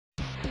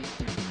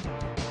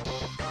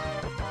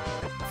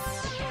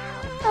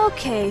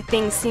Okay,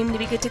 things seem to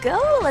be good to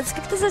go. Let's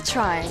give this a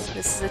try.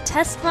 This is a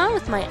test run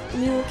with my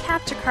new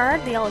capture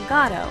card, the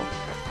Elgato.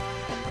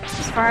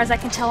 As far as I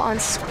can tell on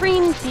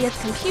screen via the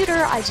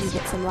computer, I do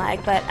get some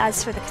lag, but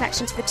as for the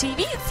connection to the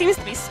TV, it seems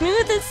to be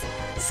smooth as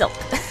silk.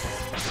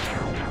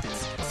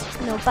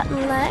 No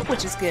button lag,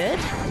 which is good.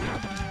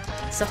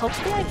 So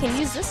hopefully I can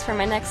use this for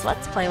my next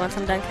Let's Play once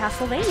I'm done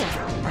Castlevania.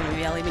 Or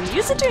maybe I'll even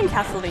use it during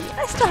Castlevania.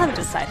 I still haven't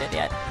decided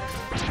yet.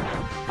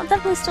 I'll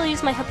definitely still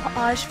use my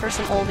Hopage for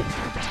some old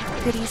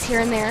goodies here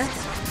and there.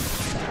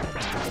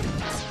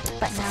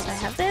 But now that I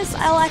have this,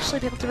 I'll actually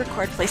be able to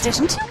record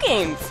PlayStation 2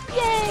 games!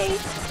 Yay!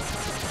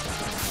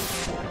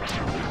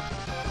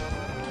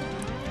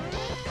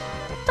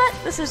 But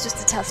this is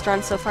just a test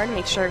run so far to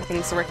make sure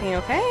everything's working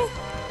okay.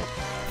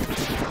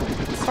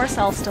 Of course,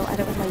 I'll still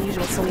edit with my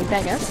usual Sony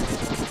Vegas.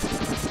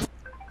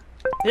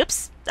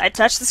 Oops, I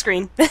touched the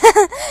screen.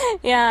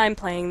 Yeah, I'm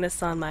playing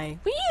this on my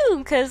Wii U,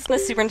 because my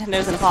Super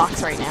Nintendo's in a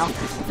box right now.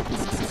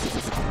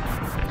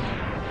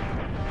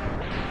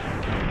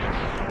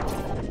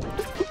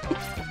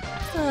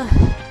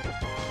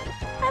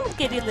 I'm a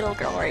giddy little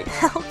girl right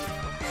now.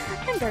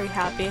 I'm very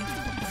happy.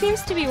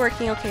 Seems to be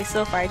working okay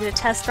so far. I did a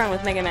test run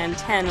with Mega Man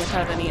 10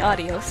 without any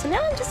audio, so now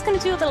I'm just going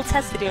to do a little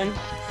test video and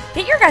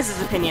get your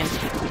guys' opinion.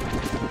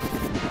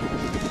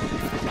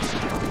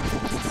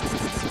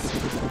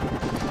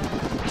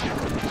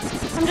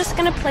 I'm just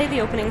gonna play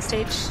the opening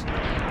stage.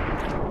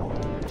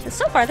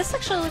 So far, this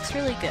actually looks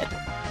really good.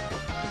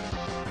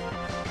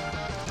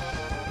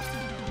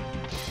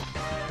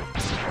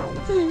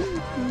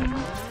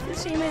 It's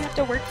a shame I have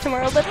to work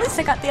tomorrow, but at least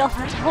I got the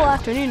whole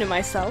afternoon to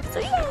myself, so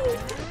yay!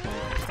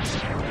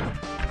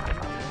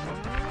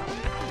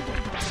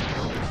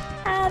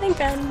 Having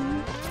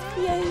fun!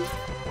 Yay!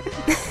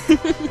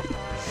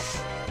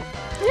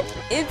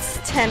 It's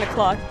 10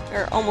 o'clock,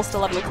 or almost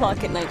 11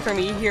 o'clock at night for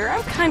me here.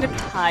 I'm kind of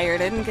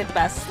tired. I didn't get the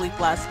best sleep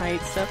last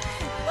night, so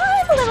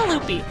I'm a little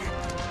loopy.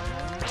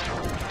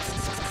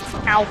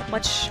 Ow,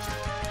 much.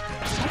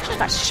 I actually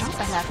got shot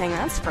by that thing,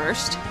 that's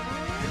first.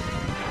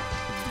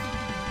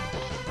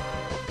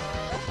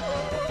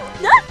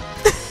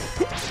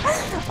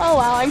 Oh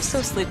wow, I'm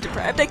so sleep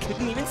deprived, I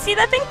couldn't even see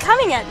that thing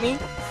coming at me.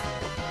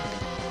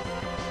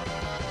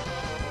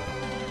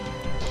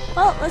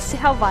 Well, let's see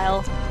how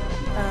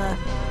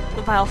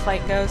the Vile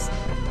fight goes.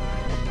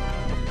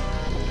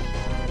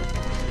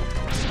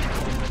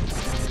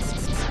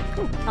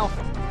 Ooh, health.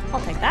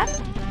 I'll take that.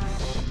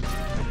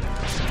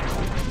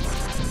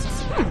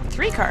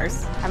 3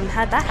 cars. Haven't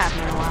had that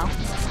happen in a while.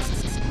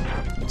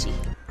 Gee.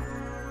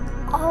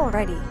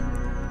 Alrighty.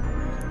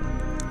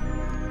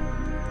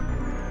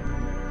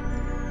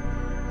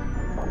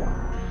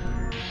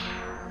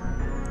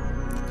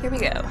 Here we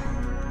go.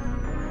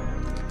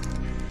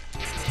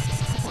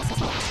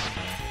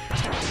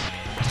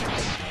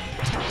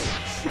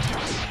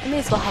 I may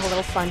as well have a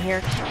little fun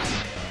here.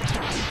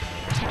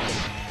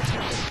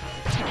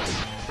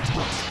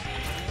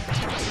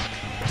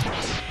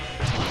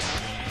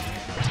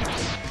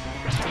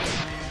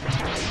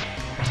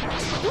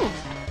 Ooh.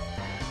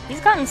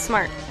 He's gotten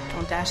smart.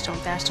 Don't dash,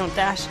 don't dash, don't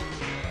dash.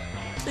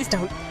 Please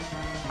don't.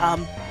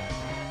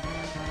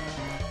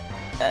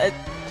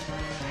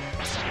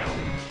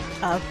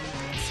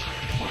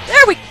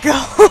 There we go!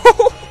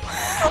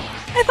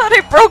 I thought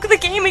I broke the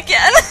game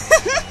again!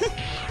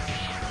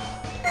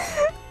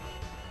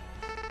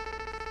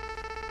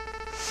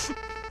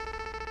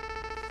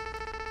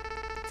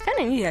 It's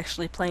kinda neat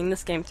actually playing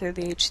this game through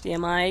the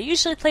HDMI. I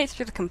usually play it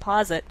through the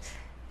composite.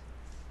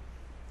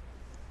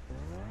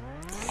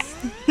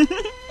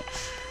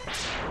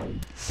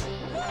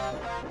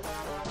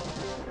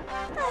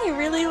 I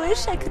really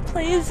wish I could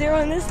play as Zero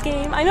in this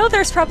game. I know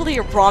there's probably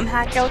a ROM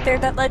hack out there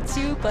that lets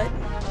you, but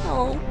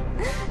oh,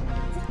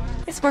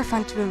 it's more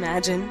fun to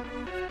imagine.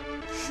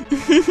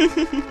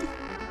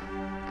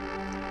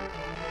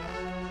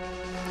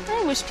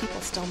 I wish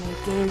people still made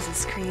games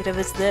as creative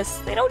as this.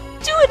 They don't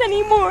do it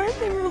anymore.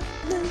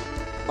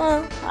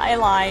 Well, I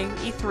lie.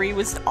 E3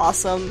 was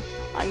awesome.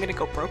 I'm gonna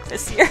go broke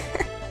this year.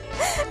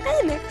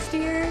 And next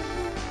year.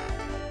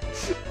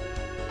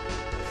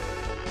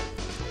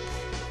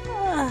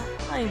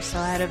 I'm so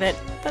out of it.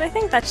 But I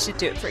think that should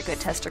do it for a good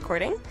test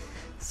recording.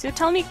 So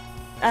tell me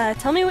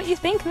what you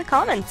think in the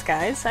comments,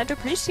 guys. I'd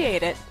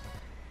appreciate it.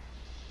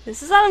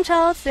 This is Autumn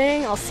Child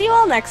saying I'll see you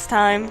all next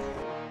time.